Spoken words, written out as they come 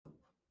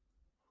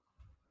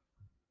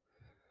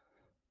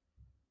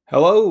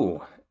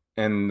Hello,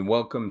 and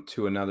welcome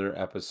to another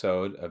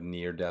episode of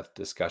Near Death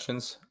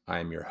Discussions.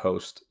 I'm your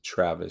host,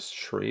 Travis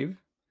Shreve,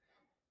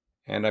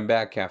 and I'm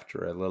back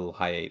after a little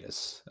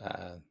hiatus.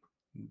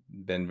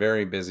 Been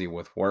very busy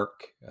with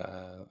work.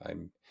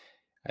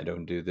 I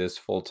don't do this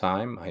full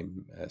time.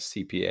 I'm a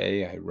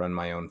CPA. I run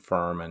my own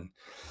firm and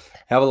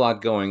have a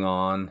lot going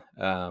on.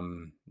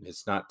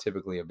 It's not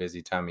typically a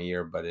busy time of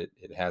year, but it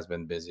has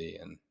been busy,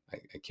 and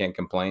I can't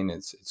complain.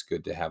 It's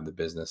good to have the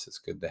business. It's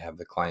good to have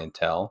the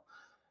clientele.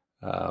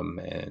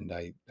 And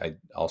I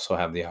also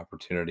have the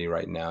opportunity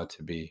right now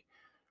to be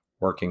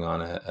working on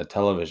a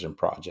television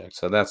project.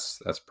 So that's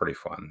pretty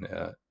fun,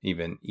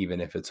 even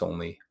if it's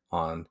only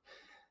on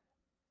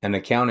an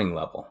accounting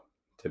level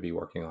to be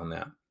working on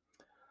that.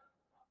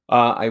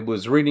 I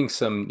was reading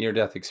some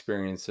near-death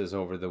experiences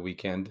over the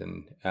weekend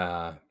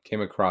and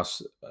came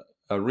across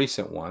a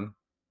recent one.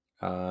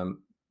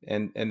 Um,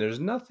 and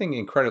there's nothing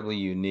incredibly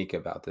unique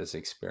about this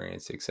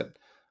experience, except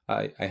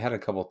I had a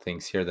couple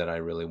things here that I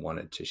really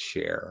wanted to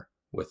share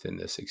within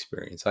this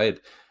experience. I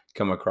had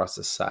come across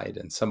a site,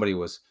 and somebody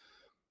was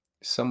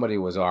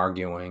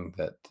arguing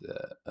that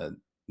a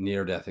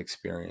near-death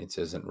experience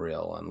isn't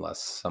real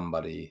unless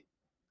somebody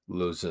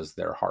loses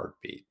their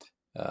heartbeat,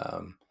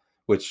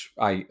 which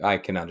I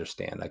can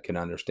understand. I can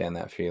understand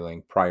that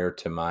feeling prior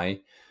to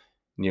my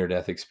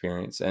near-death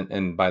experience.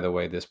 And by the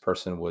way, this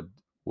person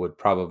would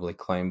probably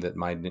claim that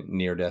my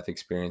near-death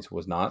experience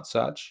was not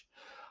such.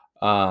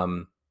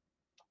 Um,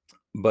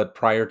 but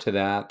prior to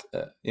that,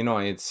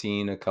 I had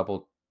seen a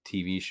couple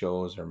TV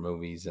shows or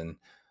movies, and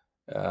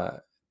uh,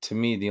 to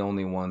me, the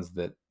only ones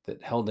that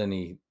held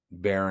any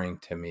bearing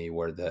to me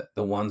were the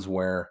ones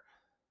where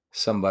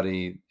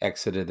somebody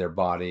exited their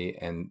body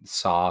and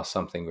saw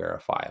something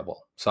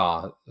verifiable,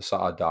 saw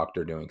a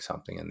doctor doing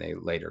something, and they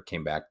later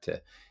came back to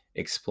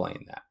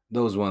explain that.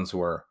 Those ones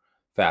were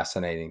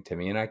fascinating to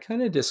me, and I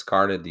kind of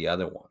discarded the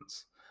other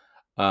ones.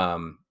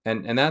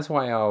 And that's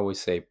why I always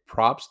say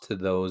props to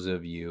those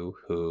of you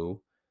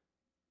who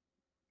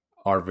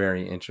are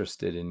very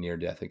interested in near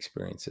death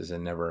experiences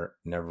and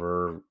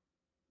never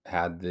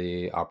had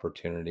the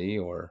opportunity,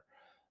 or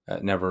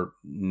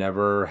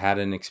never had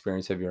an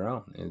experience of your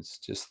own. It's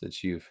just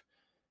that you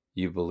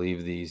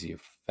believe these,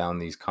 you've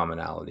found these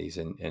commonalities,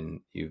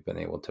 and you've been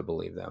able to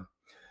believe them.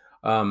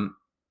 Um,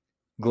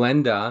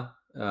 Glenda,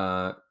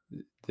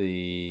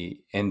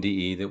 the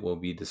NDE that we'll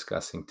be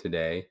discussing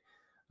today,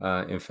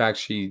 in fact,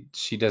 she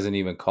doesn't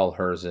even call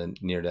hers a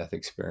near-death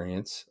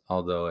experience,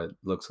 although it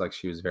looks like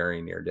she was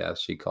very near death.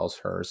 She calls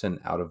hers an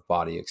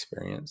out-of-body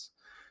experience,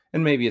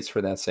 and maybe it's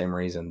for that same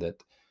reason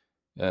that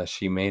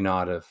she may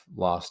not have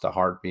lost a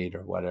heartbeat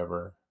or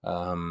whatever,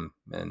 and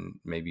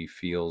maybe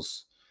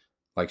feels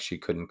like she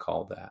couldn't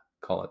call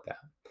it that.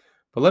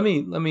 But let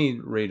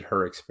me read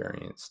her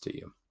experience to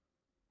you.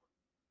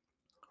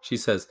 She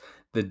says,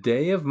 "The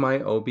day of my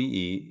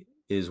OBE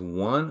is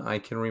one I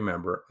can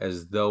remember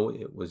as though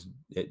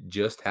it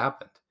just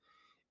happened.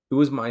 It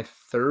was my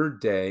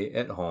third day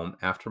at home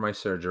after my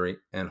surgery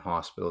and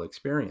hospital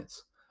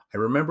experience. I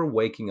remember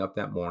waking up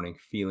that morning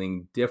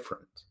feeling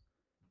different,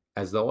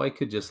 as though I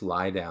could just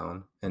lie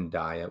down and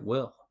die at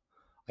will.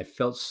 I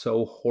felt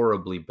so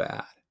horribly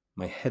bad.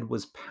 My head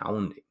was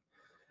pounding,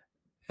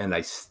 and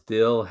I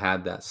still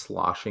had that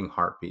sloshing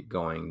heartbeat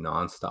going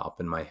nonstop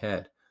in my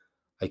head.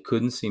 I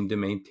couldn't seem to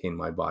maintain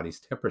my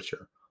body's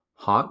temperature.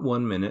 Hot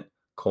one minute,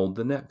 cold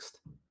the next.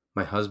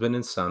 My husband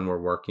and son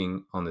were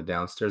working on the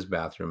downstairs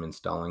bathroom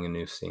installing a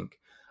new sink.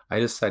 I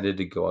decided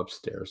to go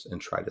upstairs and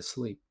try to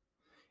sleep.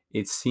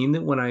 It seemed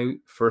that when I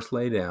first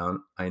lay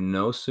down, I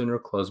no sooner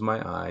closed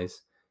my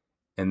eyes,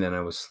 and then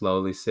I was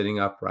slowly sitting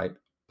upright,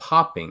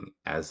 popping,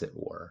 as it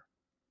were,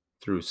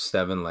 through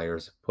 7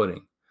 layers of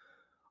pudding.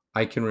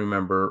 I can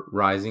remember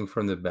rising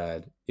from the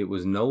bed. It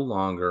was no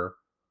longer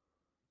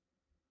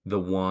the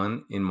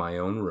one in my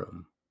own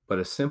room, but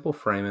a simple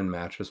frame and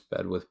mattress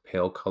bed with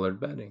pale colored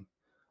bedding.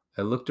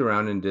 I looked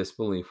around in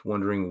disbelief,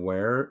 wondering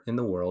where in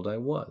the world I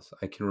was.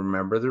 I can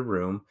remember the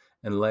room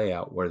and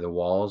layout, where the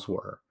walls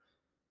were,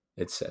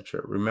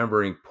 etc.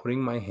 Remembering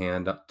putting my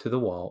hand up to the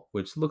wall,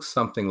 which looked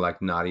something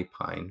like knotty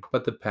pine,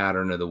 but the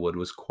pattern of the wood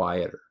was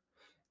quieter.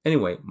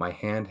 Anyway, my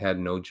hand had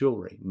no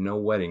jewelry, no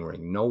wedding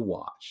ring, no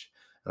watch,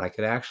 and I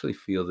could actually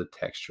feel the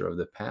texture of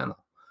the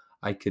panel.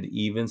 I could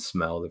even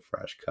smell the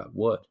fresh cut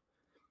wood.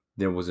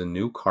 There was a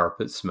new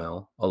carpet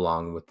smell,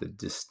 along with the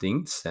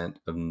distinct scent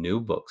of new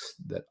books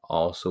that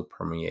also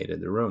permeated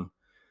the room.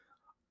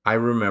 I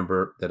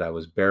remember that I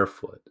was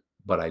barefoot,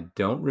 but I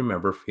don't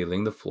remember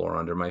feeling the floor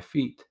under my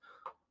feet.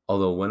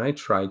 Although when I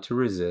tried to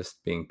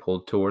resist being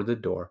pulled toward the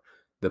door,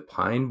 the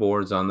pine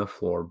boards on the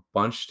floor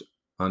bunched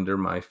under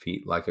my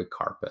feet like a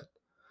carpet.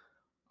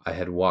 I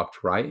had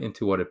walked right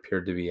into what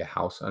appeared to be a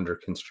house under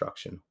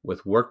construction,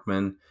 with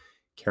workmen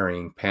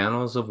carrying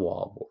panels of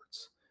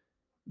wallboards.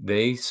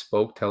 They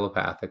spoke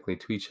telepathically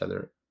to each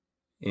other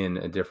in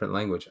a different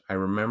language. I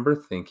remember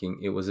thinking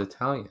it was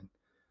Italian.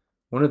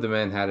 One of the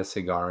men had a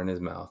cigar in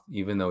his mouth,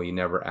 even though he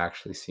never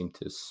actually seemed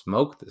to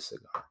smoke the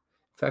cigar.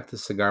 In fact, the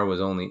cigar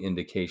was only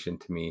indication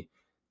to me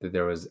that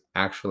there was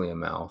actually a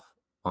mouth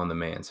on the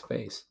man's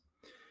face.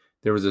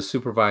 There was a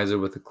supervisor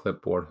with a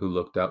clipboard who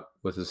looked up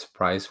with a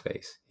surprised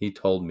face. He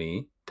told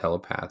me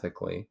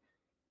telepathically,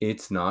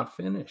 "It's not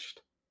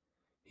finished."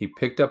 He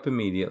picked up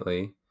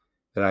immediately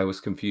that I was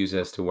confused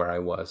as to where I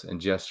was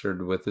and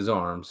gestured with his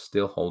arms,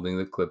 still holding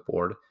the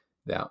clipboard,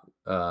 that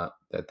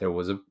there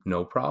was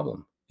no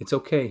problem. "It's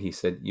okay," he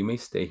said. "You may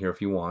stay here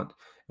if you want,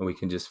 and we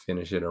can just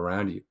finish it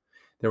around you."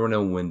 There were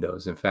no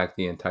windows. In fact,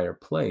 the entire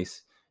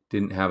place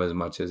didn't have as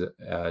much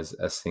as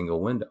a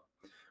single window.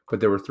 But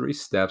there were 3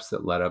 steps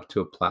that led up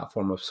to a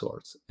platform of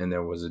sorts, and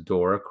there was a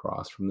door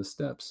across from the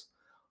steps.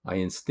 I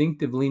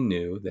instinctively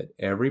knew that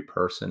every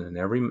person and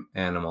every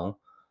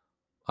animal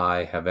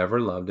I have ever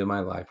loved in my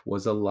life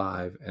was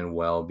alive and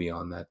well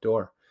beyond that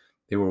door.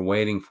 They were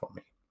waiting for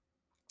me.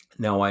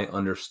 Now I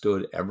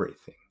understood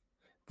everything.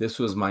 This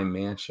was my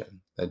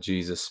mansion that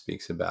Jesus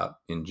speaks about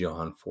in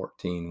John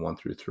 14, 1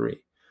 through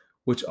 3,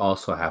 which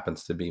also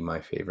happens to be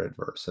my favorite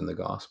verse in the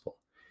gospel.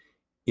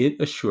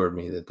 It assured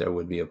me that there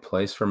would be a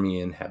place for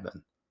me in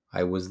heaven.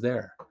 I was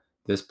there.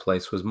 This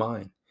place was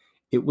mine.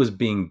 It was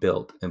being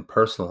built and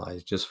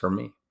personalized just for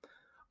me.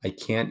 I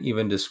can't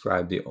even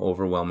describe the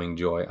overwhelming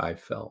joy I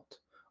felt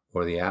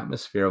or the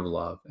atmosphere of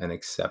love and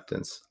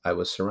acceptance I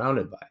was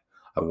surrounded by.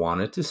 I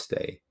wanted to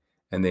stay,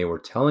 and they were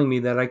telling me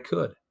that I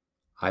could.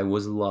 I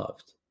was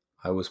loved.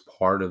 I was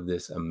part of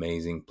this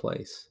amazing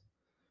place.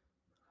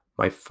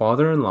 My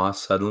father-in-law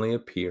suddenly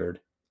appeared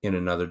in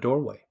another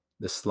doorway.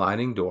 The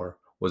sliding door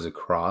was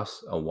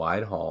across a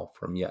wide hall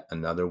from yet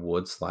another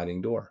wood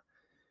sliding door.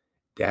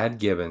 Dad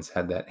Gibbons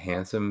had that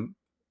handsome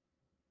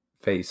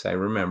face I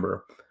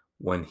remember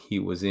when he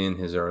was in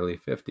his early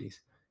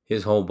 50s.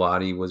 His whole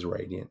body was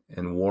radiant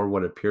and wore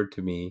what appeared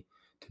to me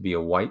to be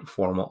a white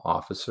formal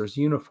officer's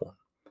uniform.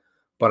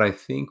 But I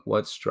think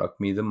what struck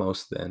me the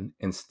most then,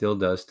 and still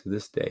does to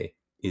this day,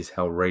 is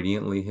how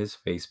radiantly his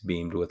face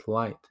beamed with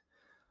light.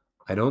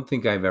 I don't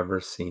think I've ever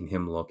seen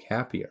him look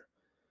happier.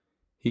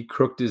 He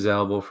crooked his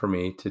elbow for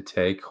me to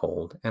take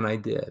hold, and I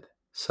did.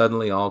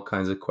 Suddenly, all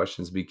kinds of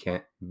questions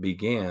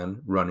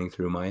began running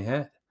through my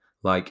head.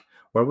 Like,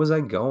 where was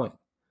I going?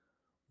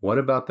 What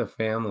about the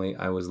family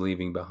I was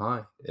leaving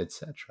behind,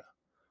 etc.?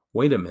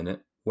 Wait a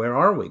minute, where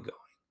are we going?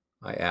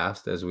 I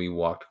asked as we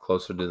walked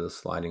closer to the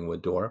sliding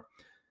wood door.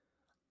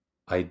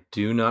 I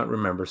do not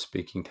remember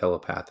speaking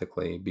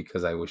telepathically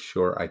because I was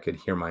sure I could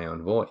hear my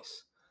own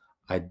voice.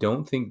 I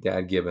don't think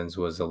Dad Gibbons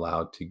was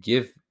allowed to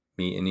give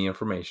me any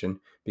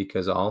information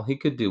because all he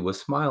could do was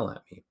smile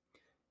at me.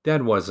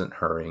 Dad wasn't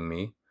hurrying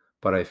me,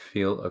 but I did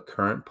feel a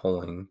current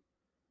pulling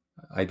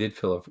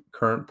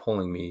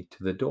me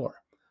to the door.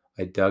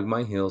 I dug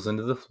my heels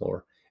into the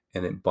floor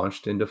and it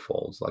bunched into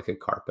folds like a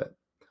carpet.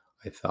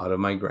 I thought of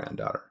my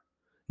granddaughter.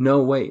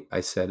 "No, wait,"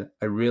 I said.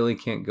 "I really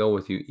can't go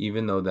with you,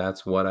 even though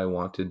that's what I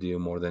want to do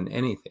more than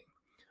anything."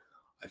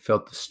 I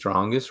felt the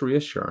strongest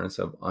reassurance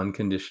of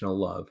unconditional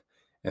love,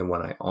 and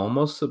when I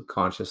almost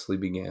subconsciously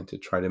began to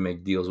try to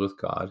make deals with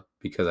God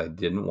because I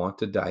didn't want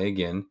to die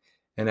again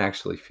and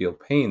actually feel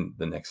pain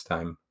the next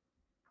time,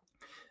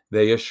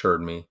 they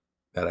assured me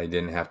that I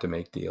didn't have to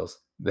make deals,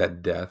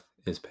 that death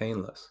is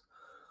painless.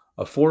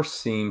 A force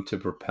seemed to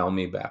propel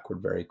me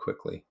backward very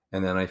quickly,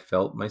 and then I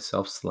felt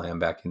myself slam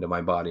back into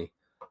my body.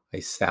 I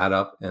sat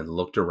up and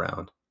looked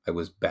around. I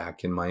was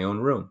back in my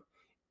own room,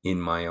 in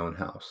my own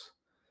house.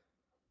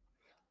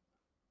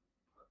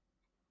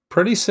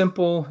 Pretty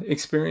simple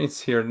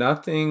experience here.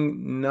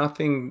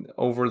 Nothing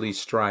overly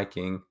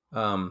striking.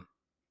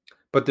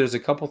 But there's a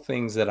couple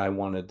things that I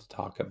wanted to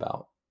talk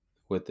about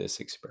with this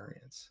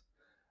experience.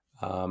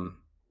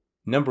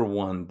 Number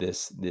one,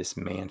 this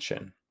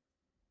mansion.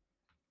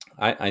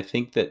 I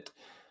think that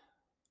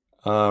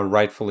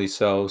rightfully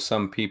so,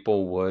 some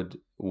people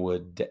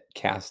would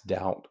cast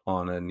doubt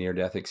on a near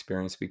death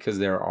experience because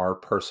there are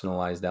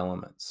personalized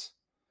elements.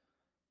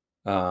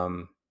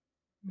 Um,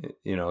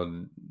 you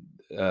know,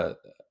 uh,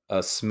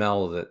 a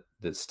smell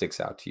that sticks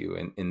out to you.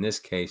 And in this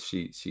case,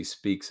 she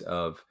speaks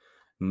of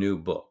new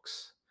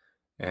books,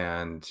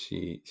 and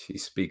she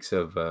speaks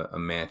of a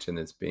mansion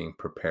that's being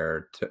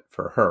prepared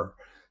for her,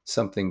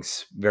 something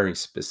very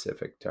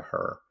specific to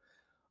her.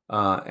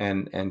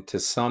 And to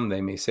some,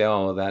 they may say,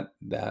 "Oh,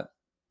 that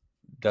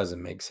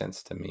doesn't make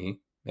sense to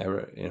me."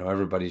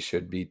 Everybody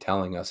should be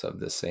telling us of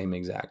the same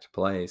exact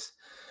place.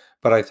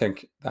 But I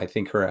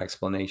think her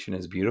explanation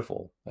is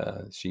beautiful.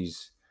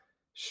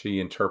 She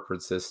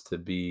interprets this to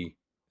be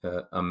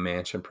a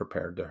mansion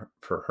prepared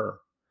for her,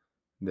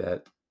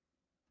 that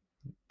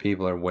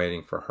people are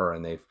waiting for her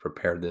and they've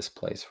prepared this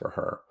place for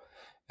her.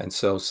 And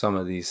so some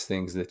of these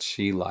things that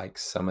she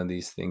likes, some of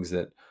these things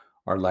that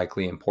are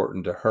likely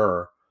important to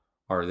her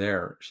are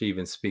there. She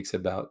even speaks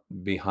about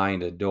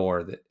behind a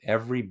door, that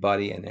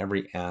everybody and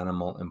every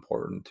animal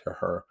important to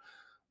her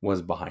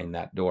was behind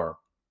that door.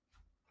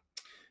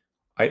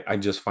 I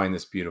just find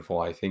this beautiful.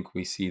 I think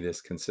we see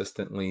this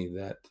consistently,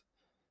 that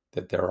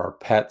there are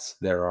pets,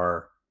 there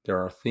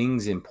are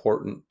things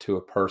important to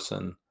a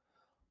person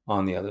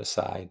on the other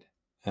side.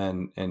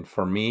 And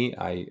for me,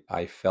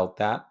 I felt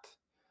that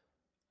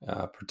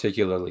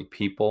particularly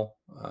people,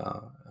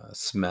 a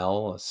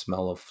smell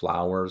of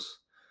flowers,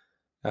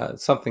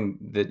 something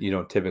that you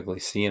don't typically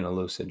see in a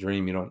lucid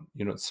dream. You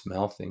don't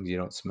smell things. You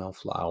don't smell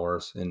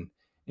flowers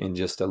in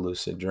just a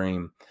lucid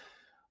dream.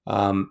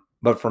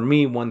 But for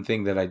me, one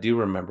thing that I do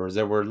remember is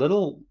there were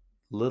little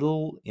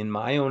in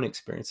my own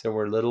experience. There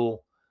were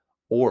little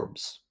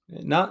orbs.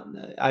 Not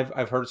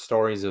I've heard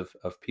stories of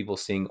people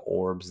seeing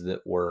orbs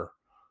that were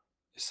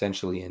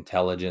essentially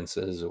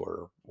intelligences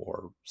or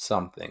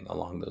something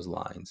along those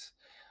lines.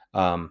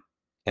 Um,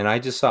 and I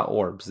just saw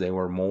orbs. They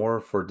were more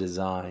for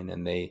design,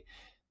 and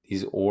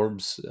these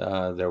orbs.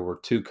 There were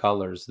two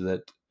colors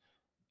that,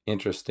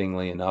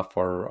 interestingly enough,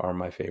 are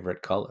my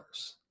favorite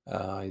colors.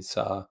 I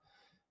saw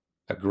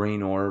a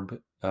green orb,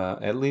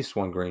 at least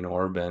one green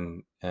orb,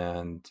 and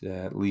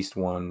at least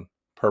one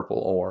purple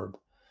orb.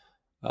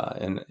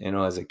 And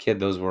as a kid,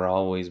 those were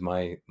always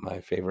my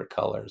favorite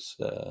colors.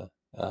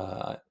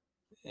 Uh,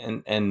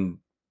 and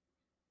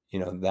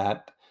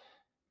that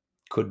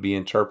could be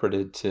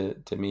interpreted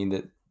to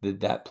mean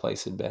that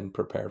place had been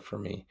prepared for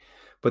me.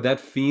 But that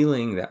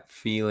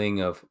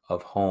feeling of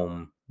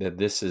home, that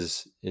this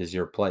is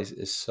your place,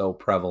 is so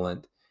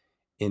prevalent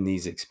in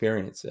these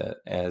experiences,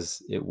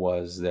 as it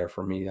was there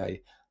for me.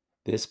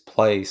 This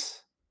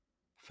place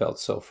felt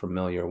so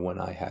familiar when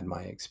I had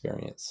my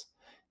experience.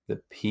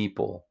 The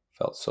people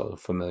felt so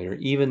familiar,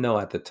 even though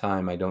at the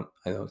time I don't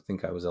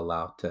think I was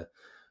allowed to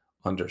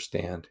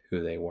understand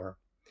who they were.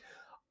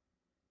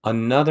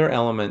 Another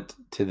element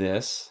to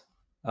this,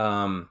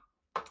 um,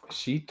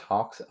 she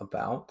talks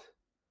about,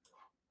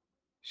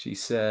 she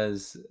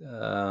says,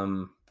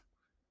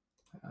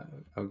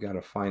 I've got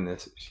to find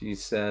this. She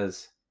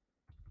says,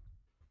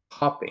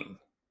 popping.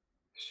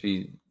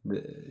 She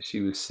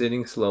was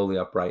sitting slowly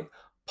upright,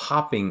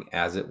 popping,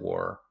 as it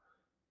were,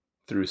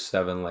 through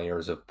 7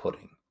 layers of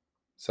pudding.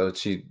 So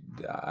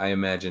I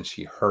imagine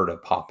she heard a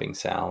popping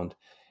sound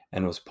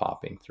and was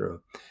popping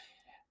through.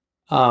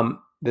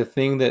 The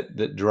thing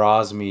that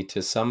draws me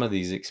to some of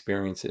these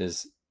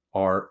experiences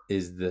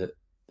is the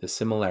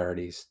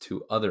similarities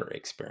to other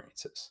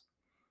experiences.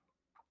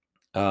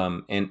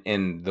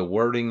 And the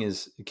wording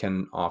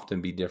can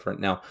often be different.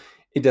 Now,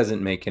 it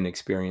doesn't make an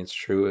experience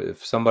true.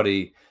 If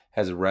somebody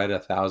has read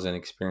 1,000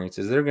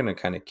 experiences, they're going to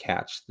kind of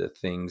catch the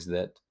things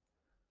that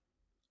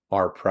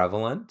are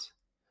prevalent.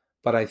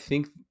 But I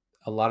think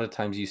a lot of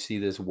times you see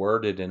this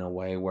worded in a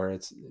way where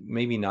it's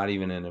maybe not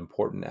even an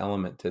important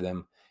element to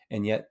them,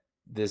 and yet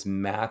this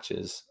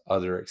matches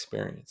other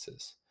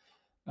experiences.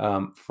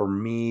 For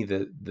me,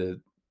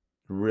 the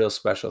real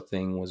special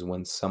thing was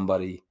when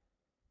somebody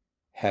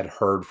had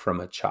heard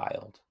from a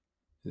child.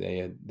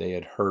 They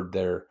had heard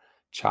their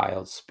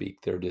child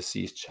speak, their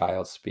deceased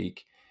child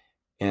speak,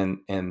 and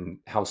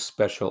how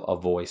special a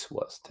voice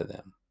was to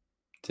them.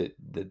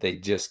 That they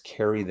just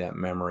carry that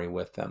memory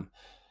with them.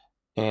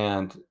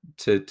 And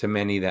to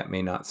many, that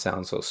may not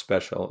sound so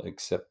special,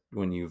 except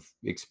when you've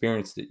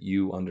experienced it,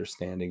 you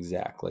understand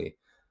exactly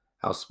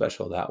how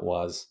special that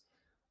was.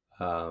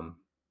 Um,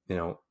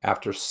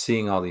 after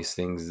seeing all these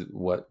things,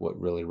 what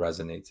really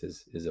resonates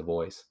is a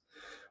voice.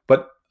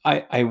 But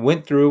I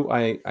went through,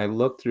 I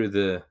looked through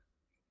the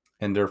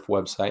NDERF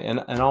website,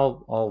 and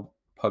I'll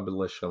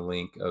publish a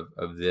link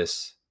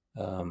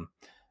um,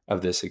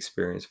 of this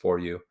experience for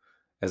you,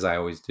 as I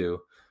always do.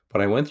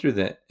 But I went through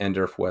the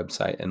NDERF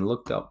website and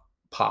looked up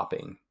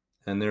popping,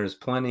 and there's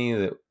plenty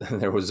that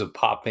there was a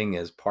popping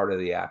as part of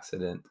the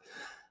accident,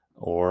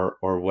 or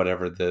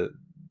whatever,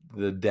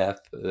 the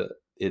death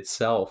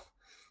itself.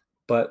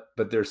 But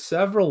there's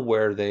several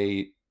where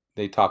they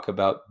talk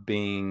about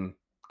being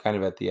kind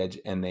of at the edge,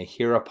 and they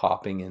hear a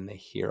popping and they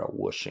hear a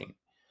whooshing.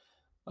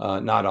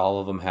 Not all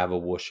of them have a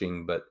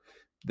whooshing, but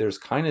there's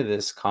kind of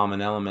this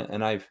common element.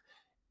 And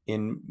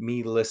in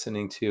me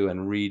listening to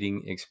and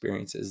reading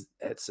experiences,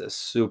 it's a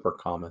super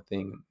common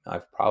thing.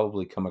 I've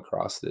probably come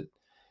across it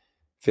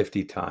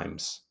 50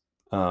 times,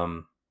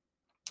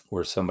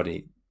 where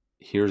somebody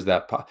hears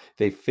that pop.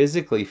 They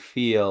physically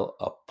feel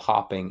a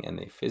popping, and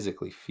they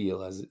physically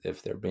feel as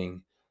if they're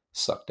being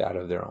sucked out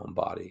of their own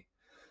body.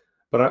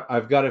 But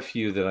I've got a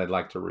few that I'd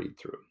like to read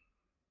through.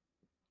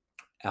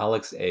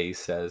 Alex A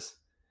says,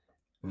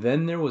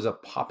 then there was a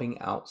popping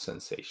out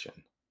sensation.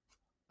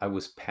 I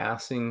was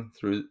passing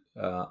through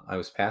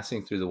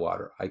the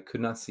water. I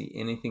could not see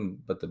anything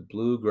but the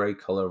blue-gray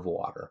color of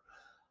water.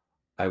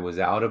 I was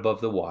out above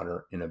the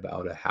water in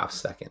about a half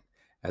second.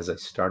 As I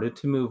started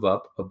to move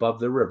up above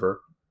the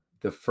river,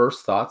 the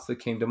first thoughts that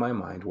came to my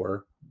mind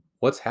were,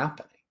 what's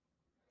happening?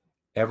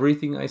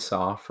 Everything I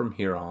saw from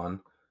here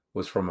on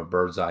was from a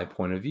bird's eye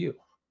point of view.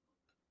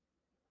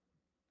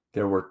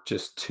 There were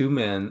just two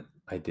men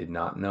I did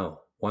not know.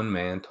 One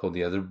man told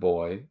the other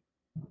boy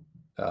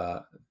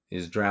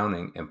is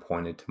drowning and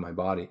pointed to my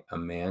body. A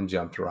man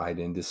jumped right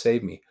in to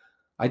save me.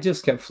 I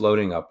just kept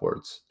floating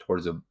upwards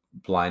towards a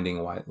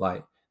blinding white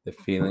light. The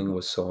feeling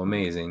was so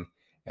amazing,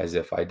 as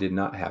if I did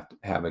not have to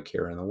have a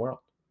care in the world.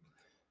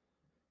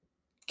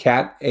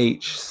 Cat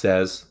H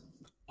says,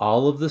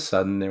 all of the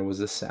sudden there was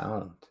this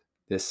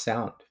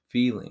sound,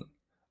 feeling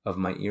of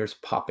my ears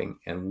popping,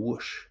 and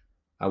whoosh,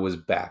 I was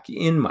back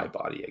in my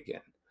body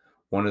again.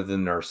 One of the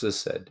nurses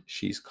said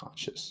she's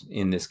conscious.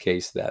 In this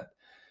case,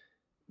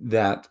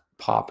 that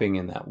popping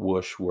and that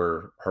whoosh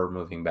were her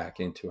moving back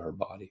into her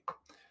body.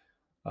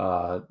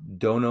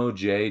 Donoj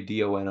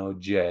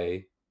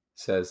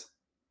says,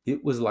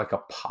 it was like a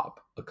pop,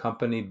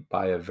 accompanied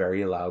by a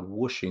very loud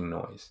whooshing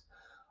noise.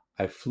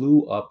 I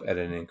flew up at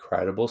an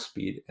incredible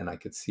speed, and I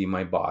could see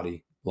my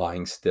body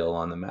lying still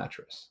on the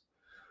mattress.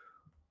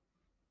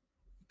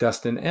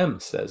 Dustin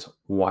M. says,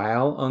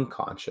 while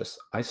unconscious,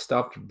 I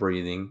stopped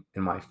breathing,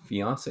 and my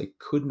fiance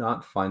could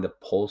not find a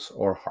pulse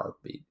or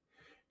heartbeat.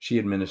 She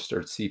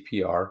administered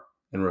CPR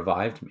and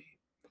revived me.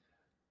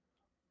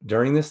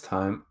 During this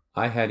time,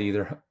 I had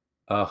either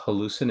a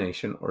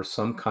hallucination or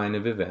some kind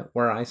of event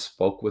where I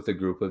spoke with a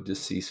group of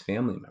deceased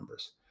family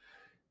members.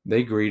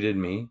 They greeted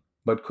me,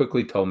 but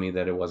quickly told me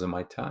that it wasn't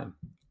my time.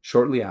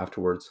 Shortly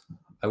afterwards,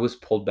 I was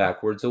pulled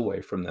backwards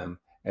away from them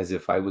as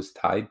if I was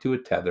tied to a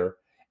tether,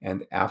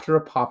 and after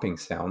a popping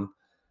sound,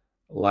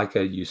 like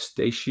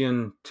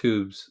eustachian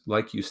tubes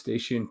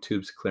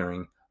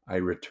clearing, I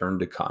returned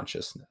to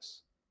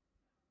consciousness.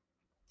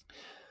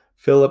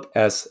 Philip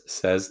S.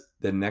 says,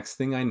 the next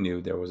thing I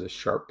knew, there was a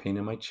sharp pain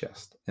in my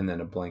chest, and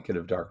then a blanket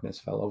of darkness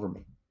fell over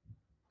me.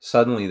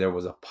 Suddenly, there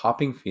was a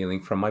popping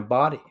feeling from my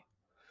body.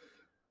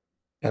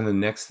 And the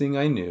next thing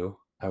I knew,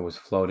 I was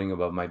floating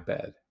above my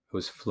bed. I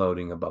was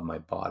floating above my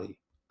body.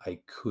 I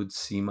could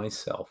see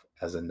myself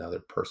as another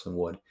person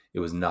would.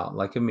 It was not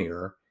like a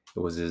mirror. It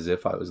was as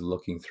if I was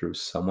looking through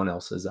someone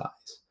else's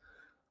eyes.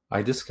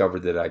 I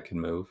discovered that I could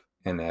move,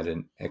 and at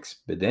an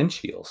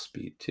exponential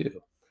speed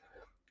too.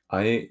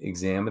 I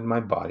examined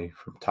my body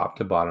from top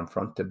to bottom,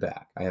 front to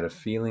back. I had a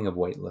feeling of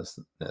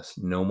weightlessness,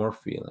 no more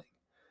feeling.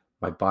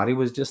 My body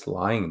was just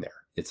lying there,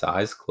 its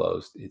eyes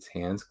closed, its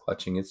hands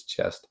clutching its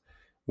chest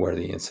where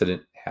the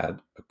incident had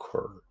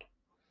occurred.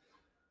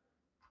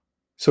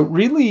 So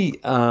really,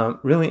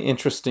 really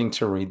interesting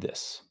to read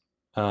this.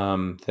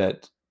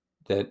 That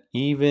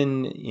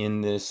even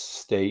in this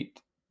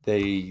state,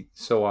 they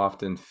so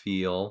often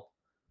feel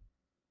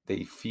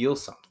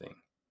something.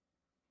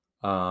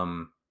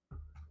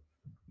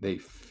 They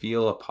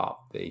feel a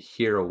pop. They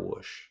hear a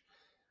whoosh.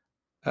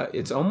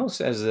 It's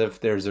almost as if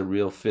there's a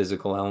real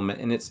physical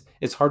element, and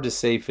it's hard to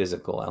say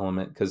physical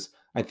element because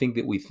I think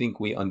that we think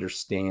we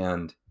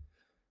understand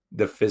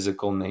the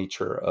physical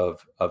nature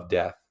of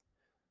death.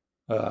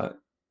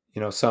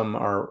 Some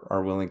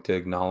are willing to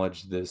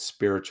acknowledge the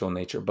spiritual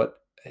nature, but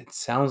it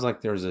sounds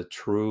like there's a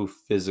true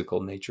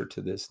physical nature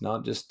to this,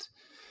 not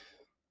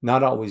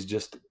always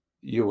just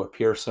you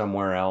appear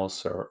somewhere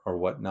else or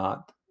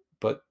whatnot,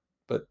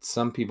 but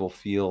some people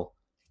feel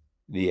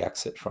the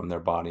exit from their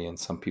body, and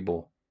some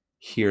people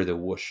hear the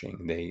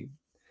whooshing.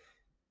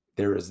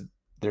 There's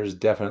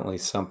definitely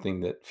something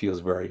that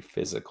feels very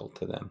physical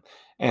to them,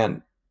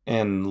 and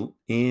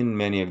in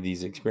many of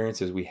these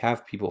experiences, we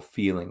have people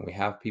feeling, we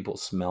have people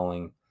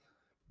smelling.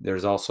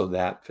 There's also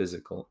that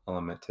physical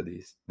element to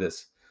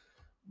this,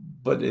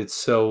 but it's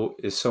so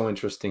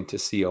interesting to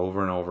see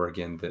over and over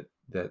again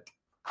that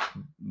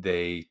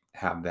they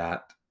have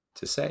that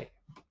to say.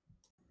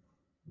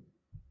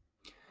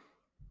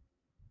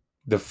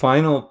 The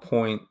final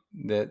point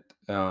that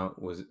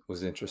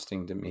was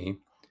interesting to me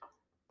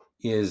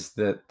is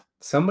that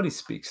somebody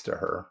speaks to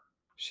her.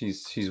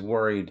 She's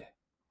worried.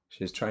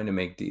 She's trying to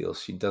make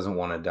deals. She doesn't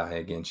want to die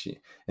again. She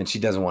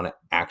doesn't want to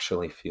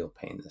actually feel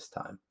pain this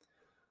time.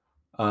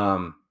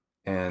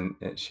 And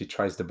she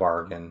tries to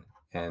bargain,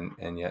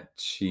 and yet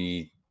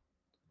she's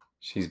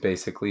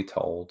basically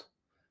told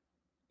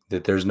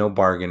that there's no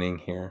bargaining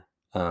here,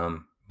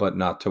 but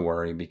not to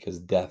worry because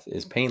death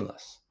is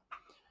painless.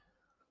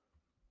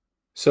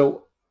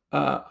 So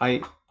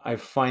I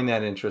find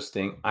that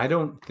interesting. I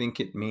don't think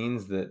it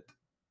means that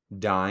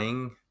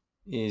dying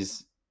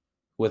is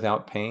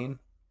without pain.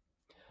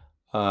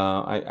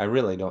 I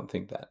really don't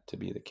think that to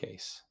be the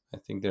case. I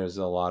think there's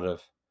a lot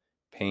of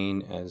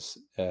pain as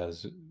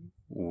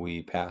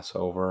we pass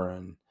over,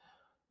 and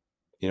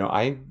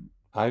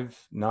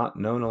I've not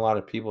known a lot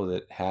of people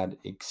that had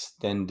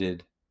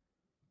extended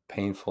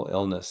painful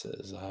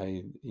illnesses.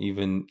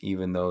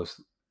 Even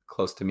those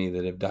close to me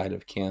that have died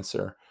of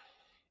cancer,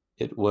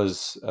 it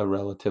was a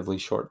relatively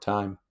short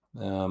time.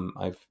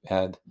 I've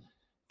had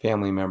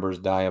family members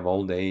die of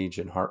old age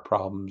and heart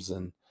problems,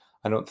 and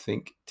I don't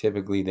think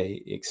typically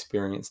they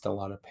experienced a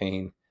lot of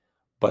pain,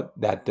 but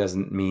that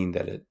doesn't mean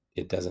that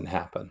it doesn't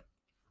happen.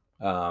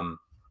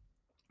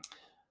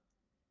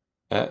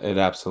 It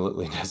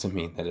absolutely doesn't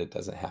mean that it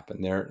doesn't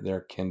happen.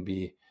 There can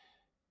be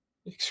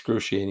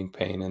excruciating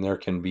pain, and there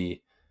can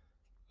be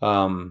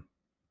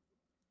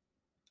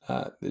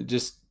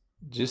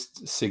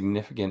just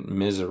significant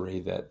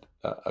misery that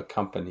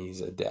accompanies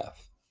a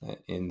death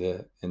in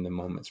the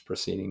moments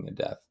preceding a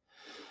death.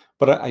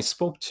 But I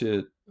spoke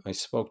to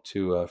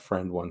a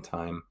friend one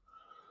time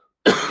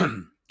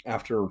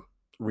after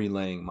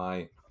relaying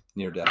my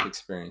near-death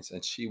experience,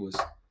 and she was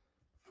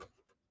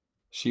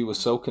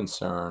so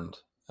concerned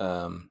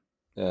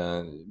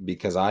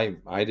because I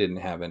didn't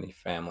have any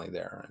family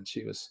there, and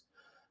she was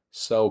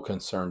so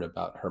concerned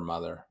about her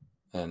mother.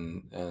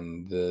 and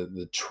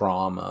the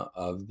trauma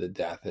of the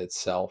death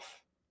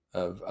itself,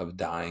 of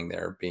dying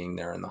there, being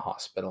there in the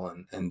hospital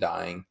and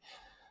dying.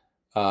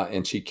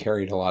 And she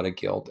carried a lot of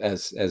guilt,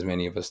 as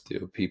many of us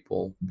do.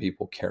 People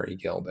carry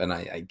guilt, and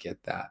I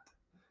get that.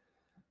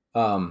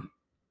 Um,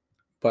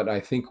 but I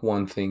think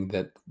one thing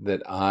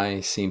that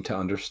I seem to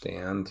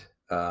understand,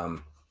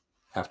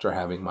 after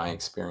having my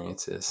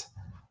experience, is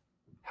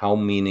how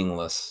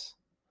meaningless,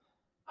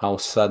 how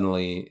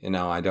suddenly.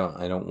 Now, I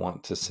don't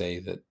want to say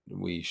that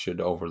we should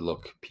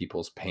overlook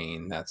people's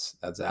pain. That's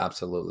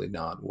absolutely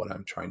not what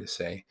I'm trying to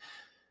say.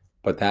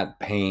 But that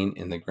pain,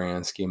 in the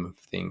grand scheme of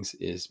things,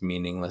 is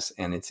meaningless,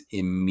 and it's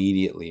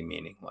immediately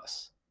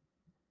meaningless.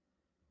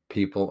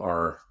 People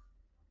are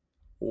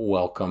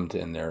welcomed,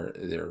 and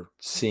they're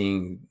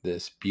seeing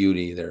this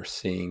beauty. They're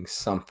seeing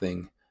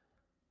something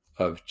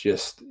of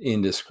just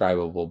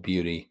indescribable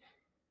beauty,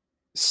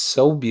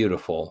 so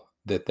beautiful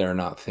that they're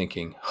not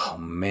thinking, "Oh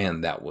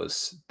man, that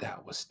was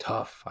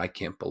tough. I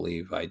can't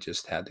believe I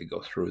just had to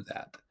go through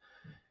that."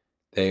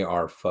 They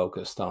are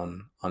focused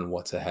on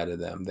what's ahead of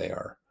them.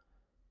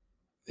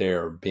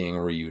 They're being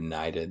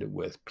reunited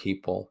with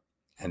people,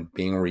 and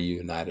being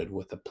reunited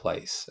with a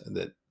place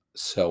that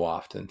so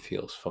often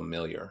feels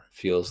familiar,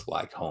 feels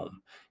like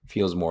home,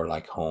 feels more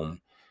like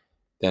home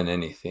than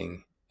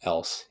anything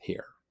else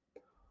here.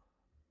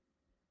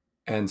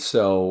 And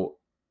so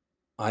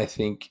I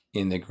think,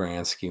 in the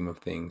grand scheme of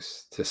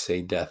things, to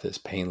say death is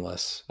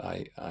painless,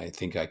 I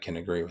think I can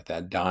agree with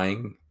that.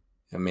 Dying,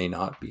 it may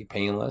not be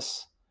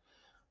painless.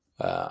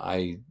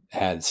 I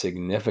had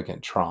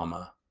significant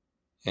trauma,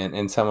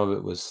 and some of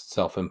it was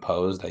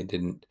self-imposed. I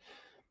didn't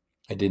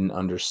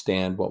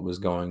understand what was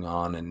going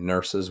on, and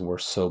nurses were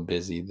so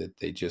busy that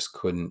they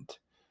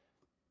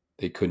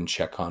couldn't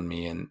check on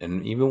me,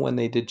 and even when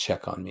they did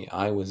check on me,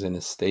 I was in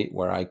a state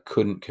where I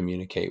couldn't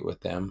communicate with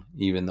them,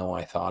 even though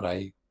I thought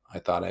I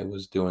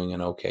was doing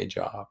an okay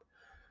job.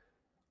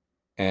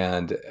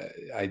 And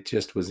I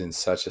just was in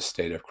such a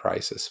state of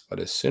crisis. But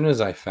as soon as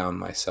I found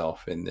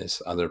myself in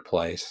this other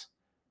place,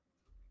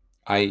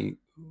 I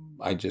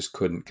I just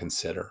couldn't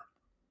consider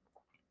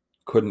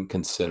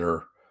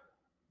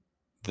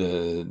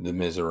the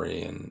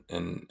misery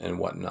and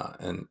whatnot.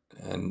 And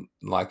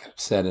like I've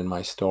said in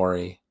my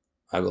story,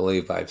 I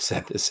believe I've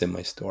said this in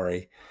my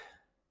story.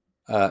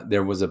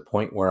 There was a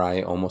point where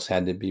I almost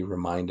had to be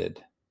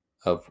reminded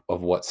of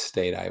what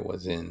state I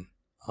was in,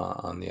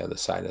 on the other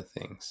side of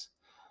things.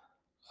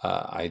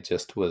 I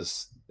just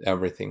was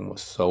Everything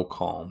was so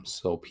calm,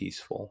 so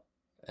peaceful,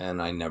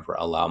 and I never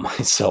allow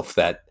myself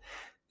that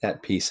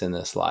peace in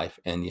this life.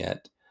 And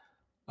yet,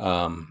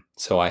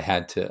 so I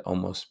had to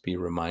almost be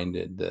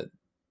reminded that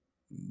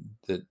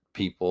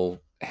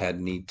people had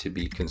need to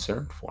be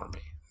concerned for me,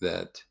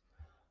 that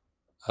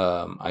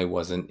I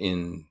wasn't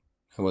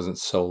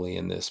solely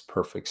in this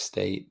perfect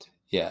state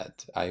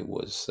yet.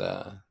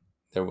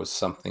 There was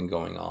something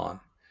going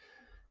on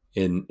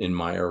in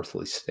my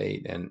earthly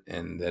state,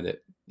 and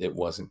that it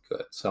wasn't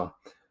good. So,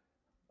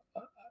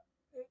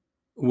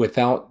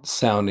 without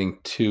sounding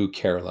too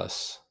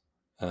careless,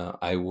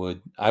 I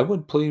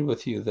would plead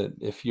with you that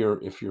if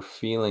you're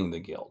feeling the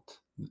guilt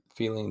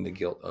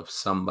of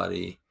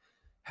somebody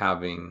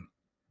having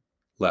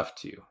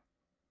left you,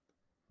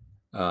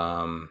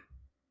 um,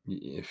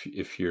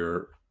 if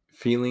you're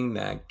feeling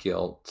that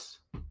guilt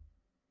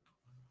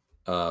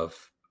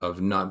of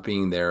not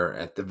being there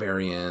at the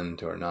very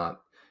end, or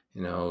not,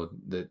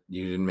 that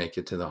you didn't make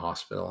it to the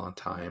hospital on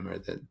time, or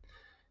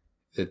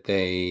that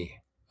they,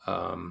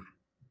 um,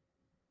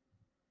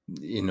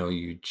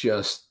 you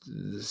just,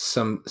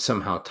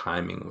 somehow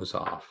timing was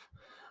off,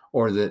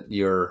 or that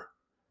your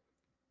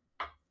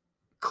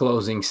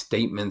closing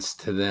statements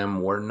to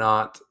them were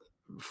not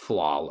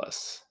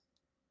flawless,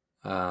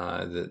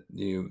 that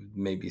you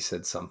maybe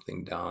said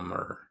something dumb,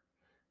 or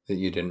that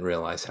you didn't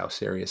realize how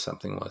serious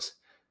something was.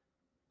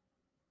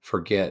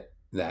 Forget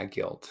that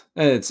guilt.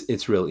 And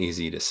it's real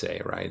easy to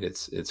say, right?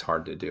 It's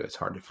hard to do. It's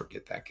hard to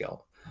forget that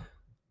guilt.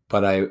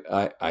 But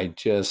I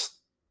just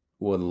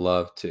would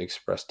love to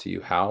express to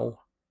you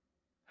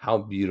how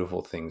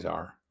beautiful things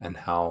are, and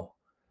how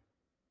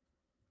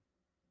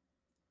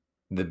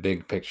the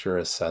big picture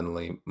is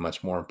suddenly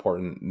much more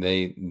important.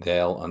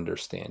 They'll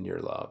understand your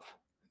love.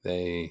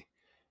 They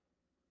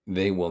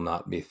they will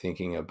not be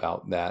thinking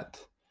about that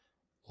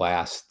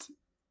last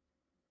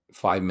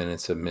 5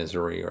 minutes of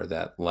misery, or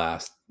that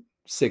last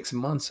 6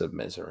 months of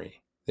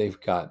misery. They've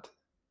got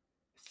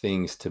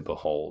things to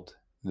behold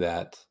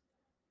that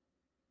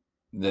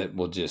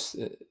will just,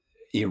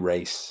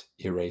 erase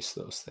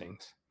those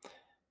things.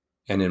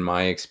 And in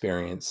my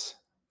experience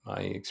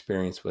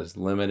was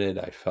limited.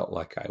 I felt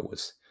like I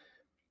was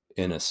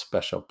in a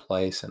special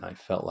place, and I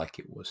felt like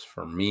it was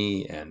for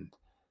me,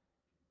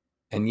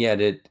 and yet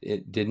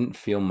it didn't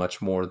feel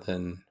much more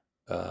than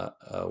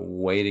a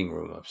waiting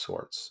room of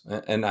sorts.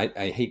 And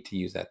I hate to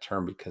use that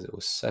term, because it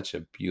was such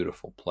a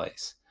beautiful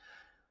place.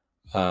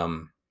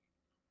 Um,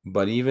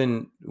 but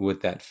even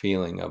with that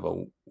feeling of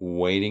a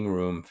waiting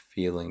room,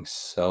 feeling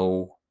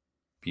so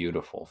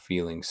beautiful,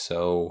 feeling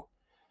so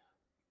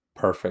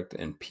perfect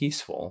and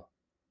peaceful,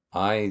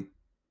 I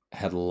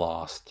had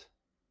lost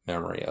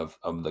memory of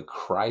the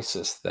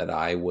crisis that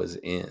I was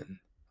in.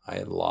 I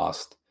had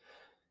lost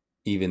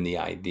even the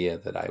idea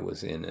that I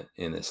was in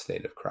a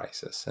state of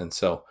crisis. And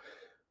so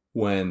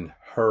when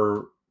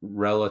her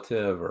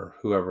relative or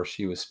whoever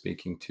she was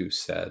speaking to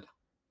said,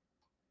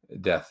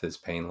 death is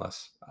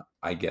painless,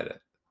 I get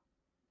it.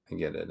 I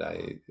get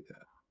it.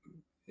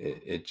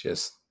 It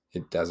just,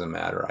 it doesn't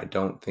matter. I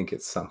don't think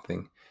it's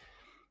something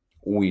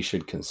we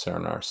should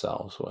concern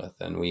ourselves with.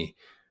 And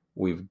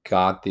we've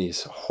got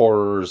these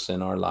horrors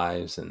in our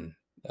lives, and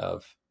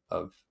of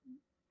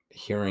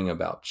hearing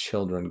about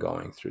children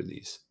going through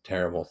these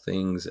terrible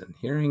things, and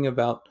hearing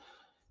about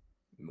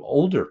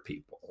older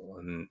people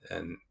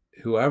and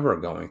whoever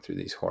going through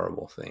these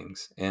horrible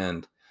things.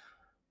 And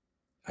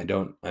I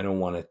don't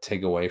want to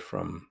take away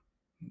from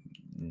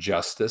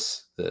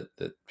justice,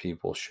 that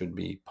people should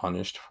be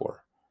punished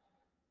for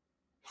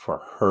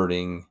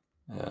hurting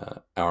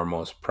our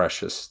most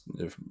precious,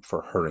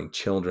 for hurting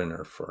children,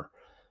 or for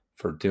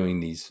doing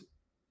these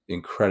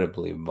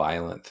incredibly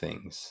violent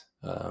things.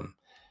 And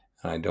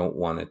I don't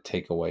want to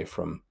take away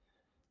from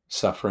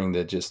suffering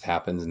that just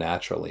happens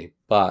naturally,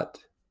 but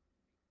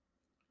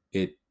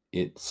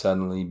it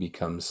suddenly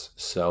becomes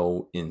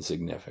so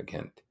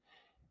insignificant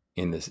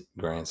in this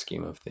grand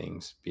scheme of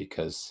things,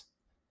 because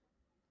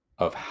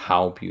of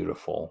how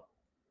beautiful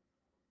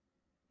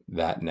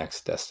that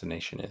next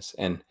destination is.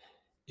 And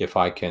if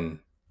I can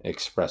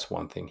express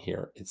one thing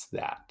here, it's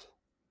that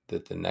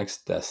the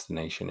next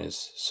destination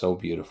is so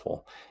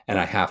beautiful. And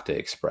I have to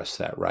express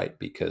that, right?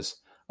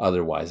 Because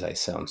otherwise I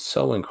sound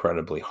so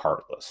incredibly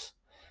heartless.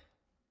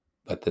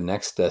 But the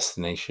next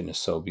destination is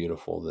so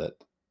beautiful that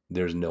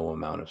there's no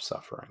amount of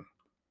suffering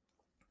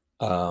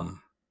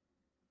um,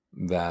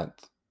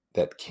 that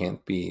that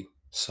can't be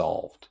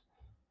solved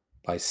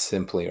by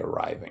simply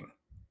arriving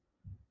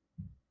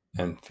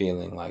and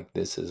feeling like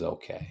this is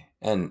okay.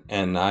 And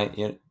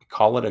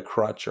call it a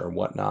crutch or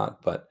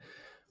whatnot, but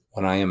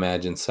when I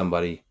imagine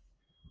somebody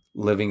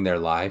living their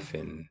life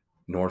in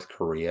North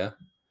Korea,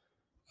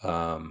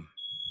 um,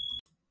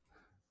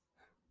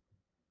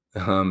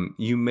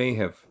 you may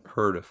have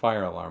heard a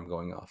fire alarm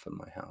going off in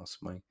my house.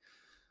 My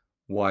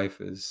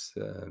wife is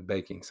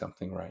baking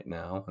something right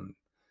now, and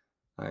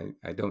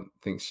I don't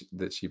think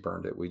that she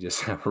burned it. We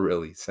just have a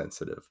really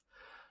sensitive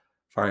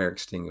fire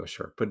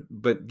extinguisher.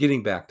 But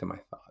getting back to my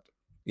thought,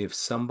 if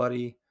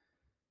somebody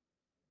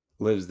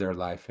lives their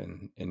life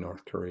in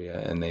North Korea,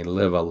 and they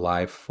live a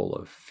life full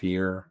of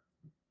fear,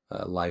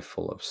 a life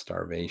full of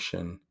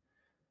starvation,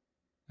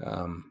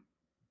 um,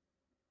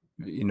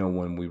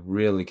 when we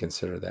really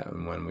consider that,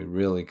 and when we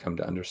really come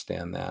to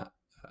understand that,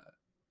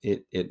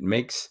 it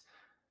makes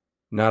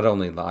not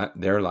only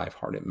their life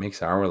hard, it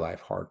makes our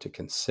life hard to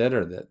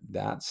consider that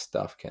that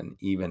stuff can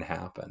even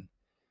happen.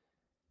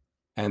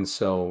 And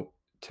so,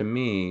 to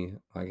me,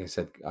 like I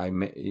said,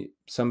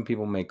 some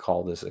people may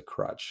call this a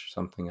crutch,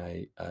 something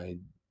I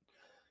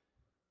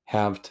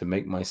have to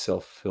make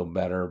myself feel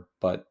better,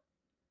 but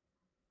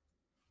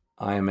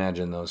I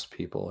imagine those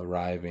people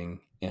arriving,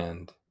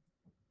 and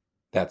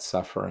that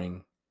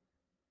suffering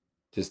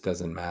just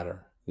doesn't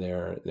matter.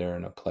 They're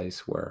in a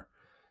place where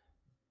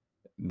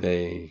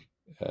they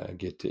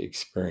get to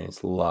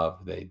experience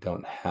love. They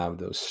don't have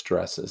those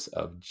stresses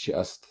of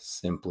just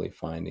simply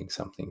finding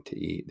something to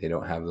eat. They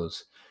don't have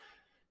those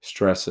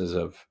stresses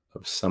of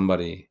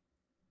somebody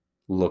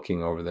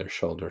looking over their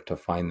shoulder to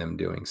find them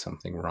doing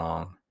something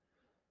wrong,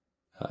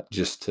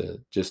 just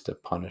to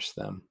punish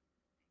them.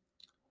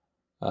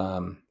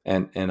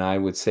 And I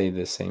would say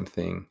the same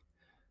thing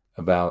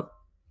about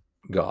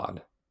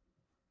God.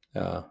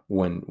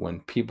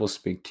 When people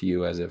speak to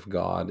you as if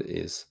God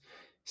is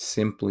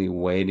simply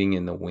waiting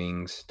in the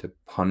wings to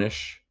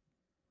punish,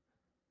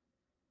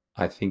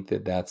 I think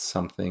that that's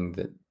something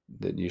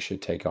that you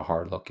should take a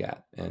hard look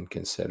at and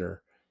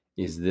consider: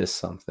 is this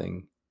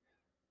something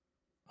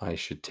I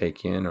should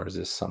take in, or is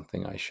this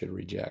something I should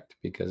reject?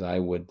 Because I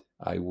would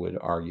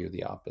argue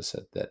the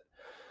opposite, that,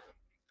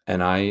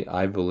 and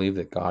I believe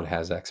that God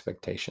has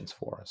expectations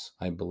for us.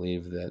 I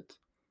believe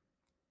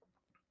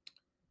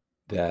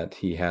that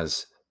He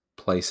has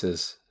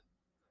places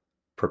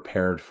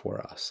prepared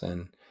for us.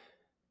 And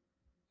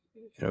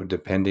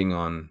depending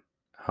on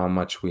how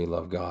much we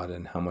love God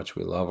and how much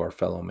we love our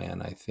fellow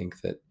man, I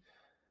think that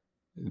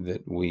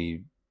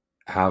we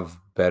have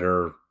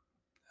better,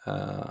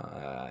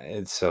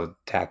 it's so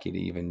tacky to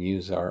even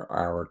use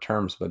our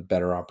terms, but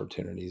better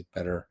opportunities,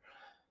 better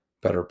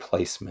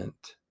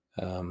placement,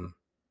 um,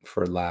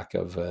 for lack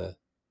of a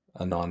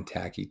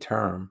non-tacky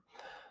term.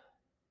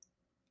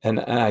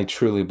 And I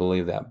truly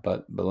believe that.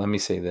 But let me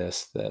say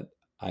this, that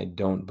I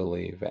don't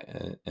believe,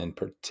 and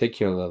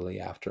particularly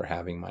after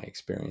having my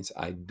experience,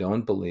 I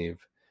don't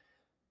believe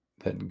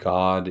that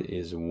God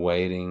is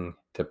waiting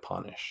to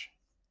punish.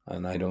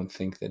 And I don't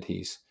think that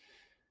He's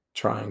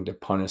trying to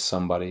punish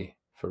somebody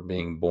for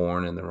being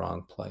born in the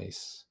wrong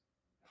place,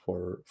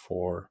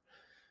 for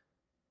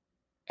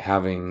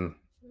having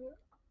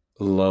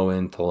low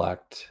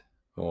intellect,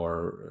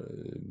 or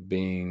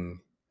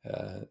being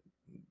uh,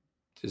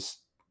 just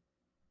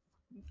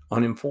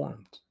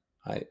uninformed.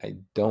 I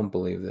don't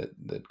believe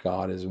that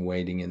God is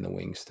waiting in the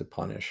wings to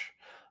punish.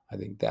 I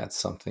think that's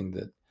something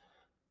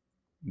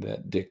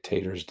that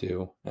dictators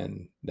do,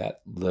 and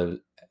that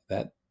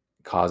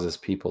causes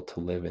people to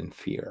live in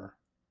fear.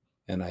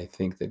 And I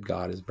think that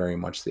God is very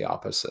much the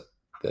opposite.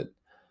 That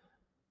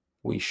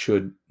we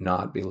should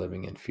not be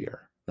living in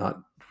fear.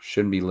 Not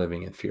shouldn't be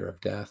living in fear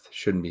of death.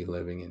 Shouldn't be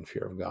living in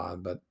fear of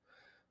God. But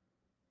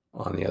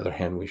on the other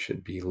hand, we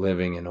should be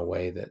living in a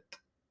way that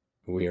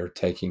we are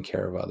taking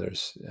care of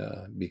others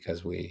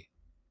because we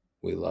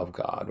love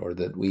God, or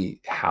that we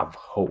have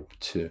hope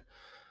to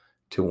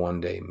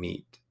one day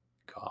meet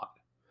God.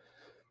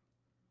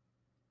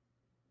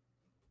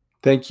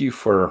 Thank you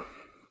for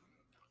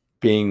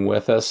being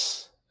with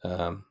us.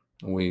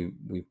 We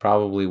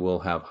probably will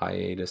have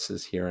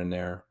hiatuses here and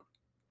there.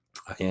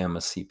 I am a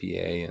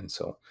CPA, and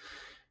so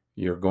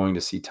you're going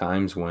to see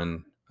times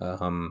when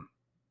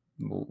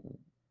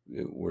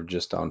we're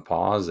just on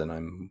pause and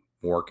I'm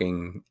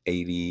working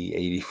 80,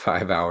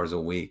 85 hours a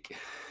week.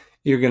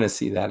 You're going to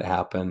see that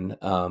happen.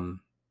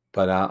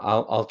 But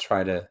I'll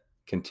try to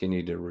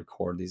continue to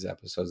record these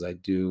episodes. I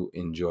do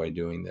enjoy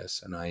doing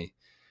this, and I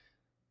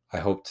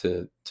hope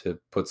to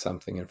put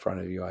something in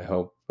front of you. I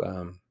hope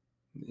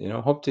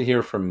hope to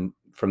hear from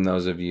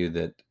those of you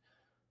that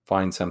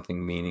find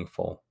something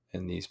meaningful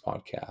in these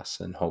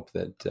podcasts, and hope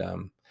that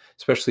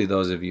especially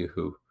those of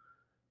you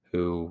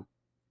who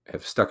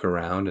have stuck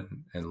around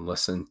and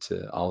listened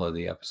to all of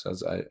the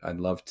episodes. I'd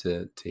love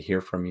to hear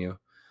from you.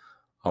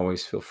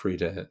 Always feel free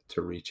to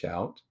reach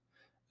out.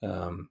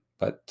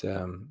 But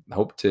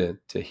hope to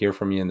hear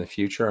from you in the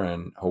future,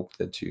 and hope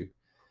that you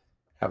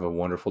have a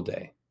wonderful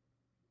day.